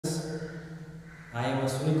I am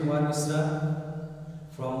Ashwini Kumar Misra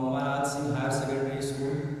from Maharaj Singh Higher Secondary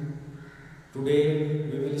School. Today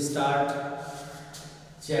we will start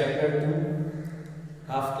chapter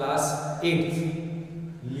 2 of class 8,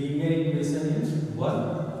 linear equation in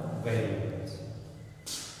one variable.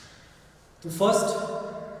 So first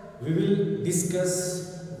we will discuss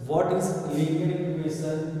what is linear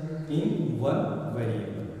equation in one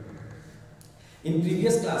variable. In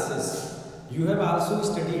previous classes you have also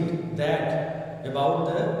studied that about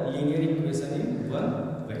the linear equation in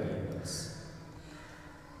one variables.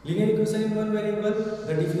 Linear equation in one variable,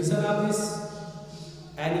 the definition of is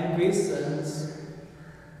an equations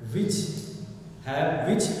which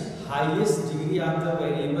highest degree of the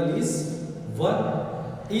variable is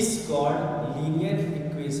 1 is called linear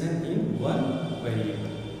equation in one variable.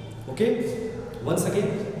 Okay, once again,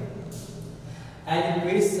 an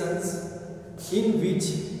equations in which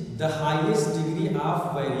the highest degree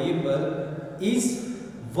of variable is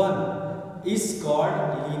 1 is called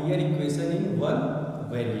linear equation in one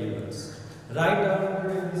variables. Write down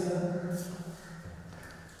the definition.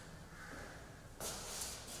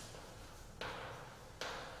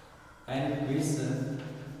 An equation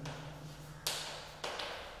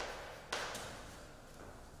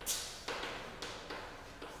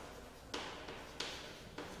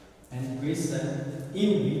in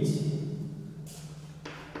which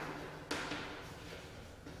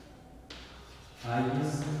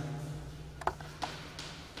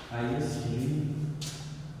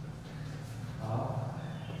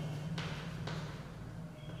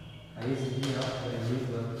highest degree of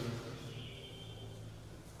variable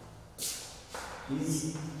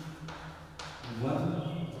is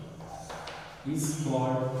 1 is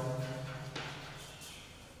called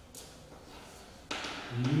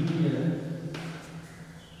linear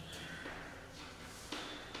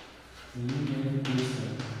equation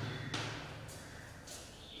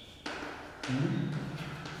in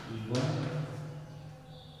one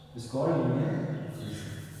is called linear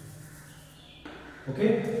equation.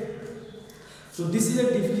 Okay, so this is a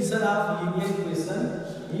definition of linear equation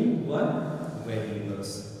in one variables.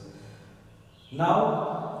 Now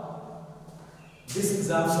this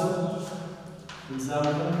example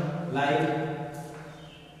like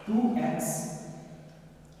 2x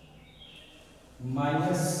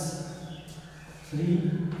minus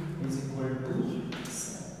 3 is equal to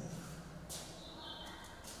 7.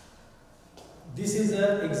 This is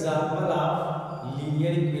an example of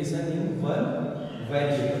linear equation in one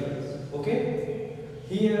variable. Okay,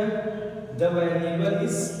 here the variable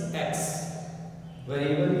is x.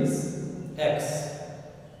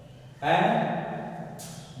 And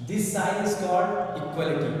this sign is called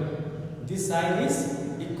equality. This sign is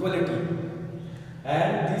equality,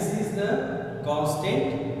 and this is the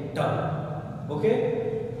constant term. Okay,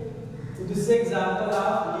 so this is an example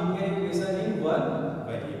of linear equation in one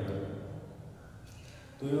variable.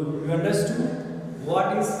 So you understood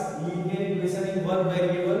what is linear equation in one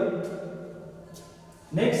variable.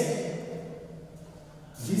 Next,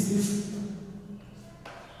 this is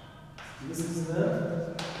the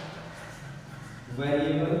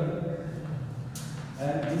variable,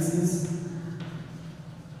 and this is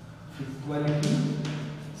equality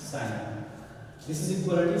sign. This is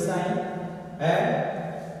equality sign, and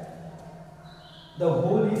the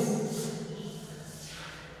whole is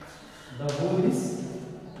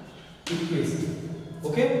equation.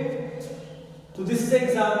 Okay, so this is an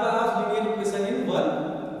example of linear equation in one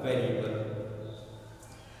variable.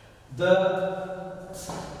 The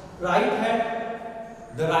right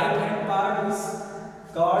hand part is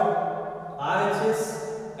called RHS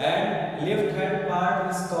and left hand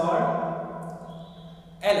part is called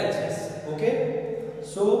LHS. Okay,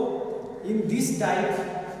 so in this type,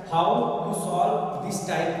 how to solve this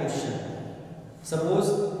type question? Suppose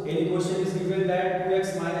any question is given that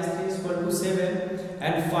 2x minus 3 is equal to 7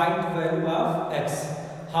 and find the value of x.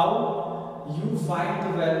 How you find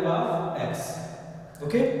the value of x?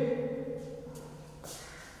 Okay,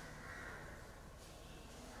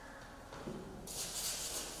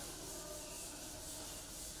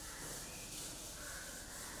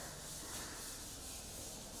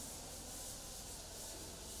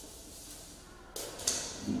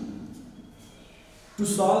 to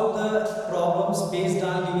solve the problems based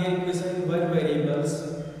on linear equation in one variables,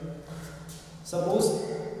 suppose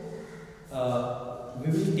we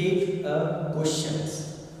will take questions.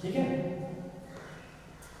 Okay,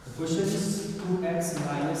 the question is 2x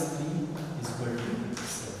minus 3 is equal to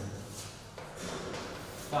 7.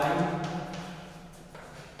 Find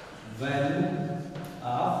value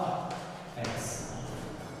of x.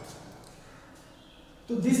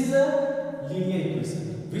 So this is a linear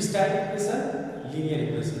equation. Which type equation? linear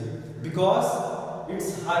equation because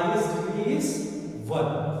its highest degree is 1.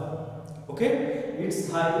 Okay,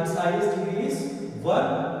 its highest degree is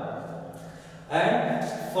 1. And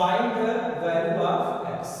find the value of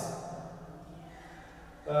x.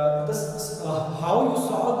 How you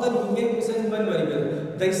solve the linear equation in one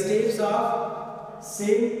variable? The steps of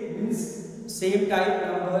same type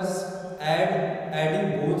numbers,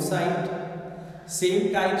 adding both sides,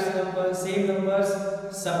 same numbers,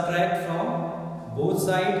 subtract from both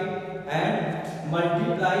sides, and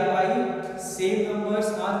multiply by same numbers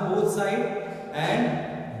on both sides,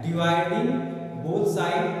 and dividing both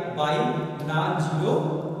sides by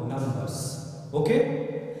non-zero numbers.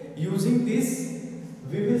 Okay, using this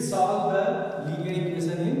we will solve the linear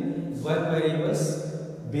equation in one variables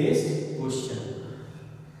based question.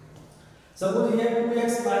 Suppose here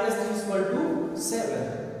 2x minus 3 is equal to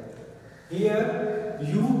 7. Here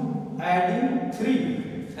you adding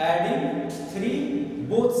 3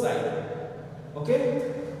 both sides. Okay,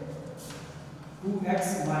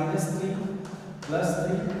 2x minus 3 plus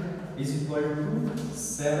 3 is equal to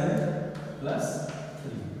 7 plus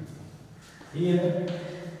 3. Here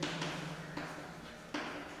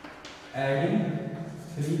adding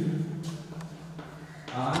 3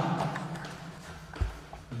 on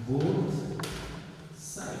both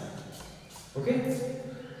sides. Okay,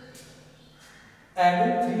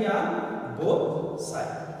 adding 3 on both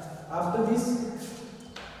sides. After this,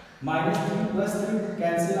 minus 3 plus 3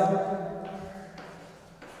 cancel out.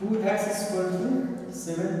 2x is equal to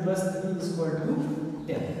 7 plus 3 is equal to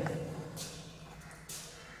 10.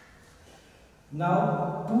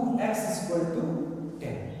 Now 2x is equal to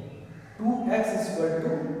 10. 2x is equal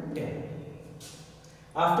to 10.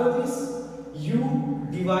 After this, you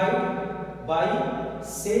divide by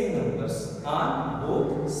same numbers on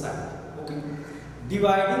both sides. Okay,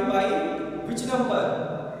 dividing by which number?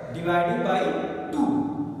 Dividing by 2.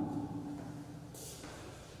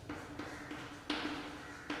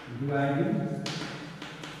 Dividing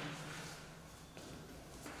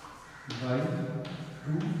by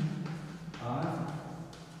 2 on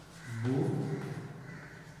both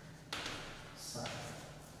sides.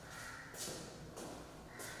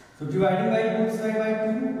 So dividing by both sides by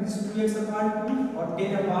 2 means 2x upon 2 or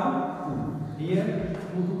 10 upon 2. Here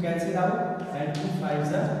 2 cancel out and 2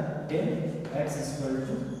 5s are 10. X is equal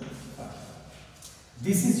to 5.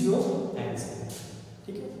 This is your answer.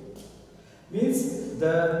 Okay? Means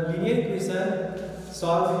the linear equation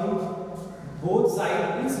solving both sides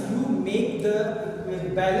means you make the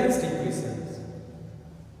balanced equations.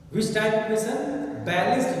 Which type equation?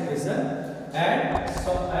 Balanced equation, and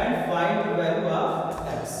find the value of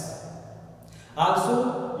x.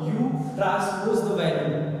 Also you transpose the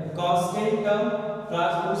value, constant term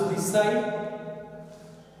transpose this side.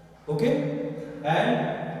 Okay, and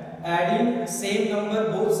adding same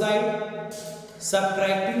number both sides,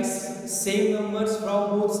 subtracting same numbers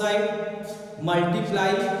from both sides,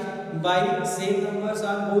 multiply by same numbers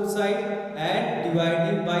on both sides, and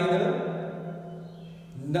dividing by the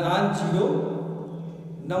non-zero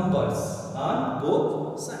numbers on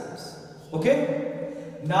both sides. Okay,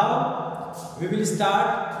 now we will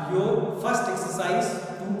start your first exercise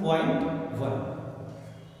 2.1.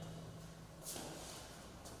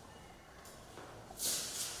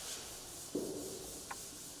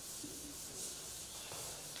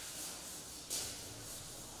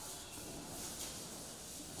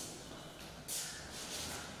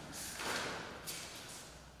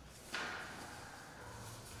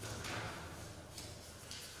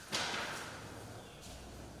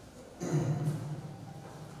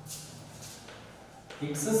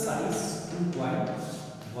 Exercise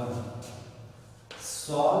 2.1.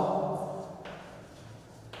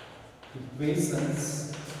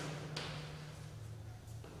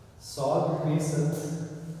 Solve equations.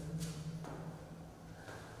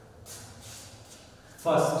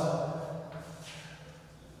 First,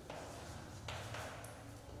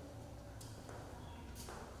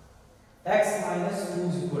 x minus 2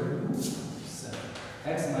 is equal to 7.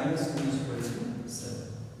 X minus 2 is equal to 7.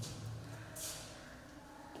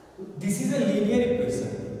 This is a linear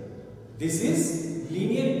equation. This is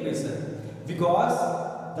linear equation because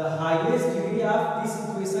the highest degree of this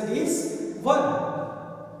equation is 1.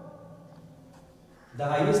 The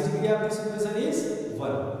highest degree of this equation is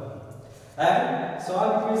 1. And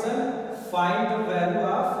solve equation, find the value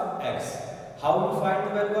of x. How you find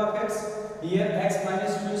the value of x? Here x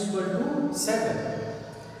minus 2 is equal to 7.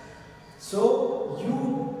 So you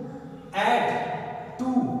add 2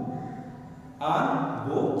 on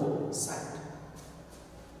both sides.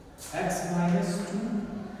 X minus 2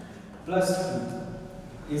 plus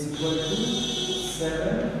 2 is equal to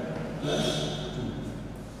 7 plus 2.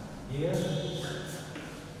 here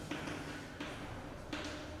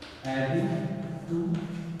adding 2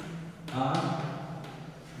 on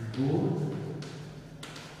both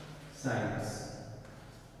sides.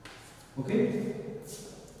 Okay,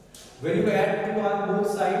 when you add 2 on both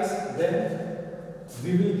sides, then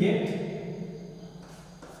we will get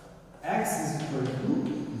x is equal to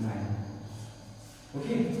 9.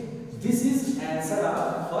 Okay, this is answer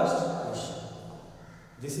of first question.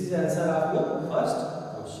 This is answer of your first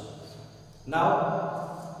question. Now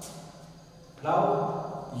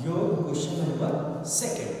your question number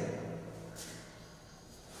second.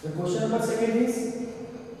 The question number second is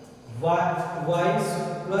y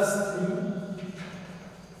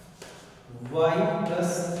plus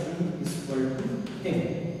 3 is equal to 10.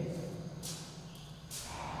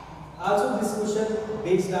 Also this question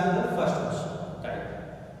based on the first question type.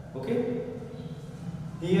 Okay,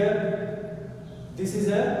 here this is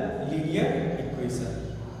a linear equation.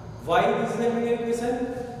 Why this is a linear equation?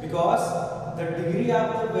 Because the degree of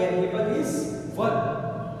the variable is 1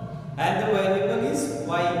 and the variable is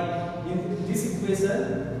y. In this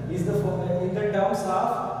equation is in the terms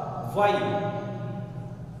of y.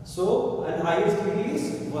 So and highest degree is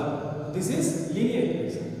 1. This is linear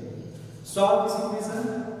equation. Solve this equation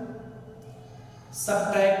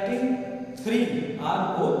subtracting 3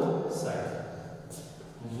 on both sides.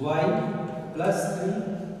 Y plus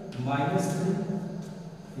 3 minus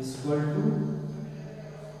 3 is equal to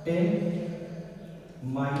 10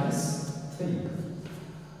 minus 3.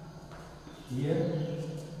 Here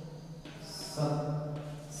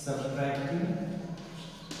subtract